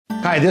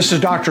Hi, this is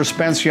Dr.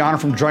 Spence Yana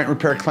from Joint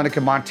Repair Clinic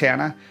in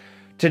Montana.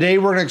 Today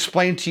we're going to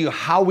explain to you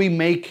how we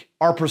make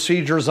our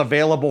procedures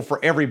available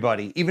for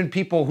everybody, even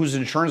people whose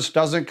insurance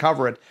doesn't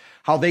cover it,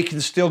 how they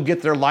can still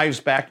get their lives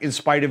back in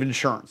spite of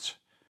insurance.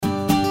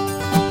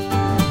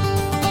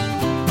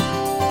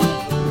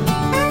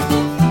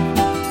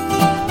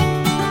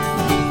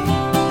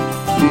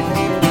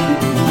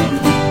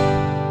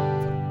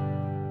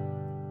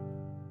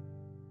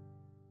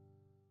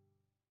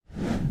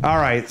 All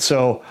right,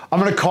 so I'm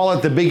going to call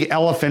it the big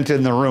elephant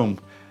in the room.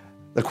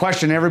 The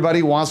question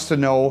everybody wants to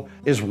know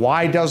is,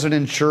 why doesn't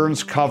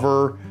insurance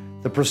cover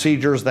the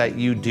procedures that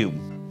you do?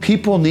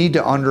 People need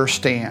to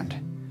understand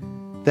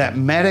that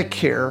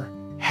Medicare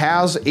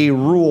has a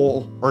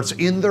rule, or it's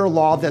in their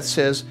law, that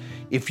says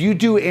if you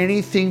do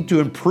anything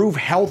to improve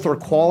health or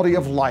quality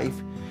of life,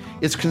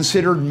 it's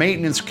considered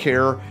maintenance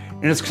care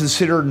and it's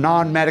considered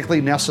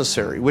non-medically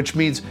necessary, which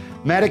means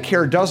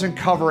Medicare doesn't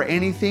cover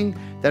anything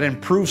that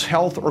improves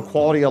health or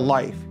quality of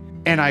life.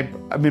 And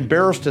I'm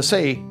embarrassed to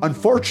say,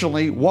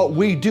 unfortunately, what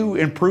we do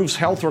improves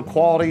health or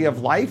quality of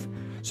life.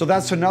 So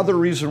that's another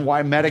reason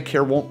why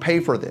Medicare won't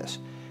pay for this.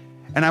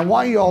 And I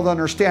want you all to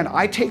understand,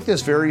 I take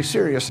this very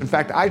serious. In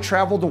fact, I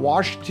traveled to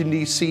Washington,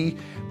 D.C.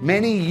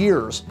 many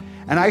years,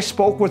 and I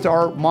spoke with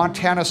our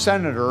Montana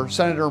Senator,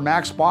 Senator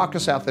Max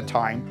Baucus at the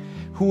time,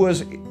 who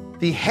was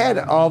the head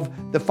of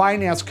the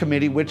Finance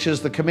Committee, which is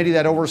the committee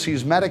that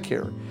oversees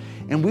Medicare.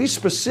 And we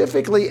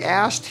specifically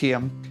asked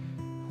him,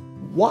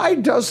 why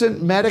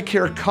doesn't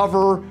Medicare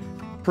cover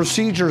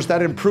procedures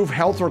that improve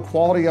health or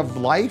quality of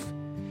life?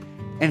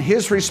 And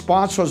his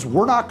response was,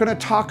 we're not going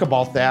to talk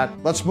about that.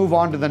 Let's move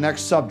on to the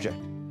next subject.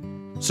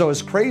 So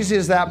as crazy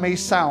as that may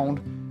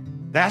sound,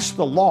 that's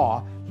the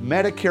law.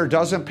 Medicare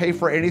doesn't pay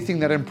for anything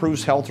that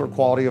improves health or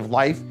quality of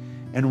life,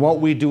 and what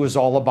we do is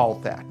all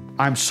about that.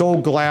 I'm so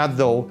glad,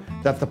 though,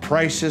 that the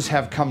prices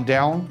have come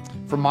down.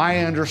 From my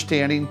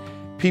understanding,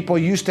 people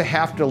used to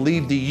have to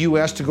leave the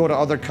U.S. to go to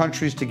other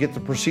countries to get the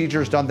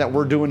procedures done that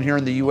we're doing here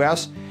in the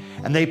U.S.,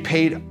 and they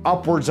paid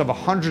upwards of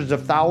hundreds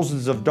of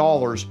thousands of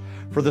dollars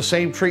for the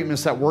same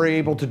treatments that we're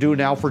able to do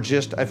now for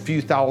just a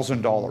few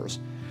 $1,000s.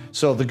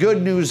 So the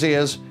good news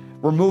is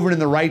we're moving in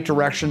the right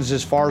directions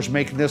as far as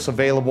making this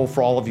available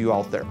for all of you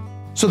out there.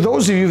 So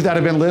those of you that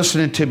have been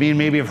listening to me and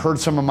maybe have heard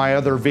some of my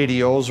other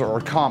videos or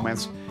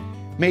comments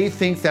may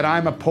think that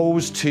I'm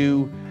opposed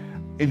to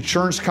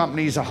insurance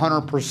companies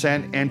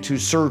 100% and to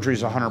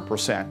surgeries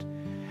 100%.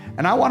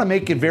 And I want to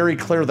make it very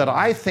clear that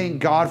I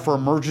thank God for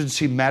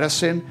emergency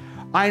medicine.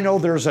 I know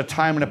there's a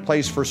time and a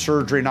place for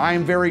surgery, and I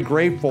am very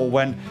grateful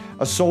when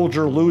a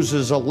soldier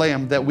loses a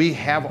limb that we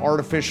have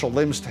artificial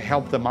limbs to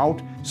help them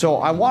out. So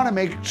I want to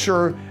make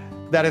sure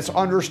that it's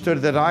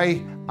understood that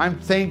I'm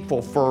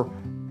thankful for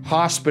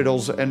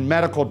hospitals and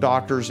medical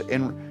doctors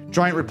and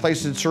joint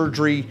replacement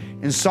surgery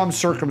in some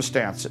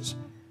circumstances.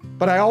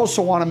 But I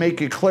also want to make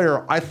it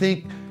clear, I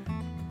think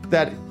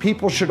that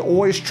people should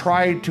always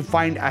try to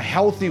find a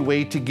healthy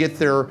way to get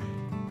their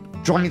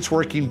joints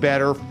working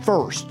better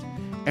first,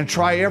 and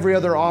try every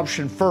other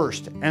option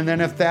first. And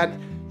then if that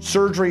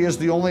surgery is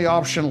the only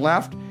option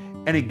left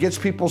and it gets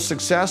people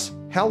success,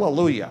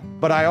 hallelujah.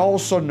 But I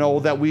also know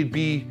that we'd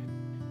be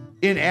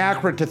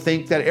inaccurate to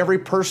think that every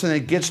person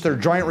that gets their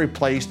joint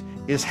replaced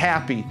is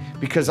happy,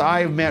 because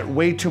I've met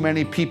way too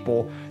many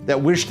people that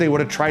wish they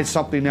would have tried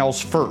something else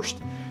first.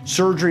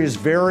 Surgery is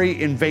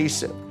very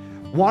invasive.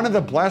 One of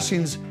the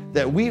blessings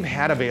that we've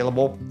had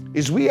available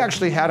is we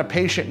actually had a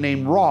patient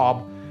named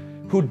Rob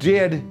who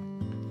did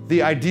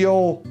the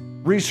ideal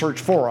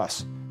research for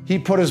us. He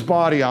put his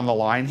body on the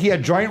line. He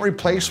had joint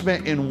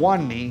replacement in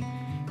one knee,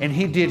 and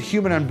he did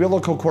human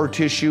umbilical cord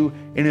tissue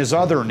in his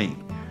other knee.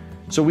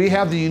 So we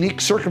have the unique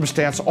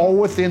circumstance all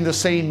within the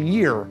same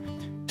year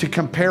to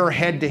compare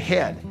head to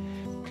head.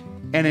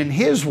 And in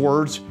his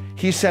words,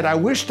 he said, I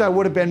wished I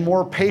would have been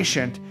more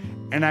patient,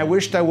 and I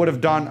wished I would have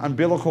done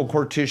umbilical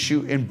cord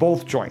tissue in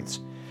both joints.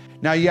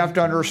 Now you have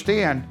to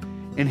understand,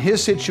 in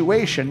his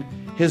situation,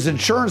 his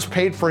insurance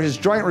paid for his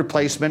joint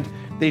replacement.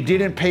 They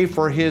didn't pay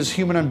for his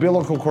human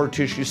umbilical cord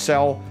tissue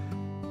cell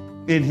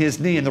in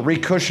his knee and the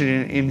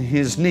recushioning in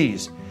his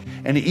knees.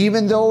 And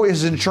even though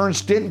his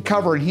insurance didn't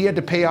cover and he had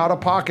to pay out of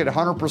pocket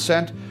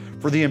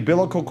 100% for the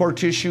umbilical cord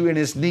tissue in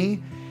his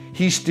knee,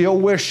 he still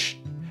wished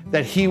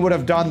that he would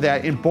have done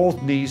that in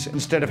both knees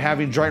instead of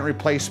having joint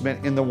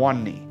replacement in the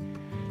one knee.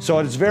 So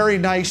it's very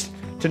nice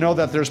to know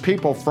that there's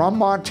people from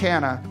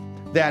Montana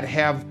that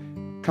have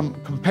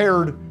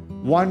compared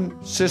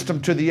one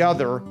system to the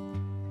other,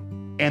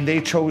 and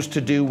they chose to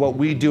do what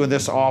we do in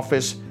this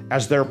office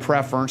as their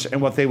preference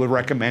and what they would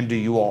recommend to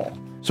you all.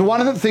 So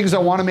one of the things I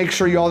want to make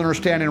sure you all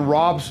understand, in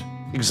Rob's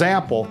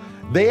example,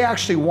 they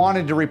actually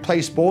wanted to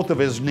replace both of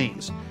his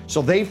knees.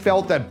 So they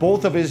felt that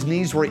both of his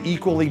knees were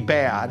equally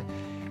bad,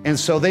 and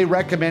so they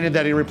recommended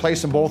that he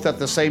replace them both at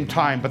the same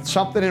time. But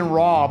something in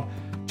Rob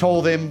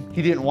told him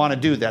he didn't want to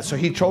do that. So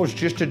he chose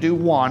just to do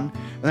one,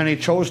 and then he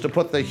chose to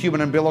put the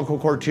human umbilical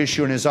cord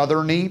tissue in his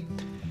other knee.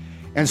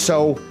 And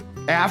so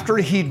after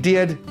he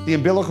did the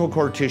umbilical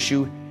cord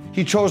tissue,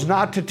 he chose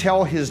not to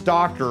tell his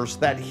doctors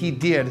that he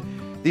did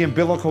the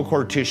umbilical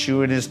cord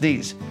tissue in his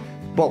knees.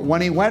 But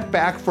when he went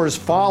back for his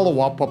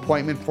follow-up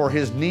appointment for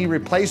his knee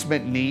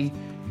replacement knee,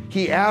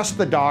 he asked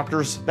the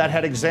doctors that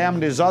had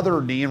examined his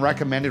other knee and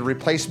recommended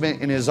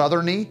replacement in his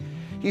other knee.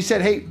 He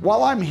said, hey,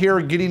 while I'm here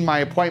getting my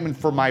appointment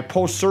for my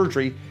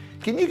post-surgery,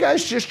 can you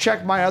guys just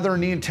check my other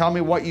knee and tell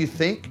me what you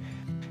think?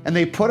 And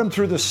they put him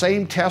through the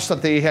same tests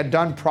that they had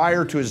done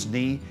prior to his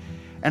knee.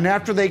 And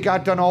after they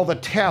got done all the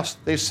tests,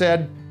 they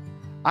said,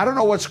 I don't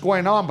know what's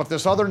going on, but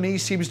this other knee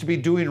seems to be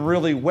doing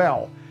really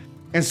well.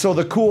 And so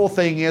the cool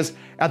thing is,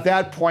 at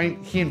that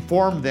point, he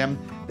informed them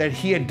that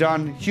he had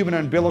done human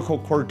umbilical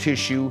cord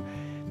tissue,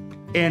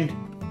 and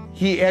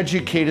he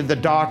educated the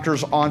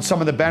doctors on some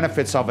of the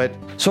benefits of it.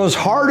 So as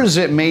hard as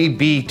it may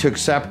be to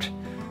accept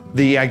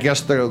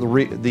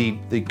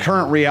the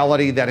current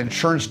reality that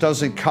insurance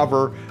doesn't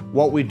cover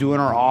what we do in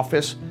our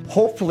office,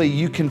 hopefully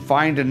you can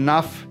find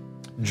enough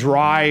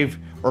drive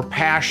or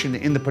passion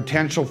in the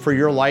potential for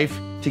your life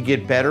to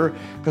get better,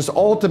 because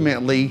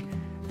ultimately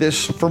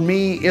this, for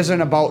me,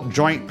 isn't about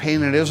joint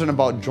pain, it isn't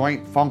about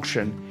joint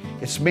function.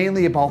 It's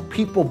mainly about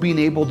people being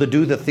able to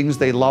do the things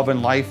they love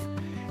in life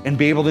and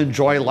be able to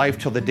enjoy life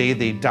till the day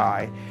they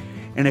die.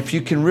 And if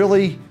you can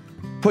really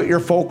put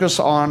your focus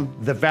on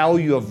the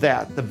value of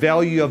that, the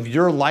value of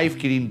your life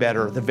getting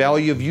better, the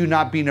value of you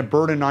not being a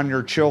burden on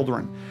your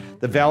children,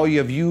 the value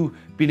of you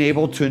being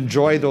able to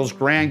enjoy those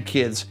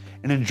grandkids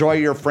and enjoy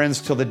your friends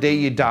till the day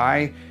you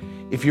die,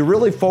 if you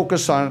really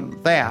focus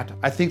on that,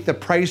 I think the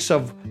price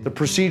of the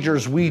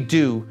procedures we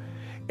do,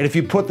 and if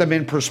you put them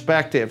in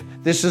perspective,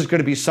 this is going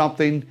to be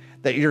something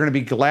that you're going to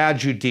be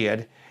glad you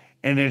did,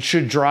 and it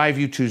should drive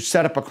you to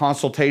set up a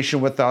consultation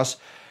with us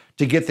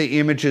to get the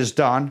images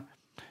done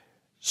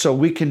so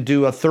we can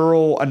do a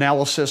thorough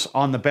analysis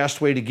on the best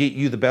way to get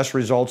you the best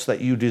results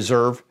that you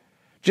deserve.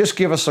 Just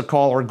give us a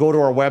call or go to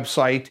our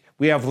website.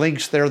 We have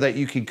links there that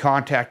you can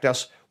contact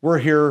us. We're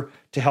here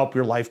to help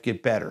your life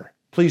get better.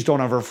 Please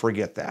don't ever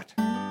forget that.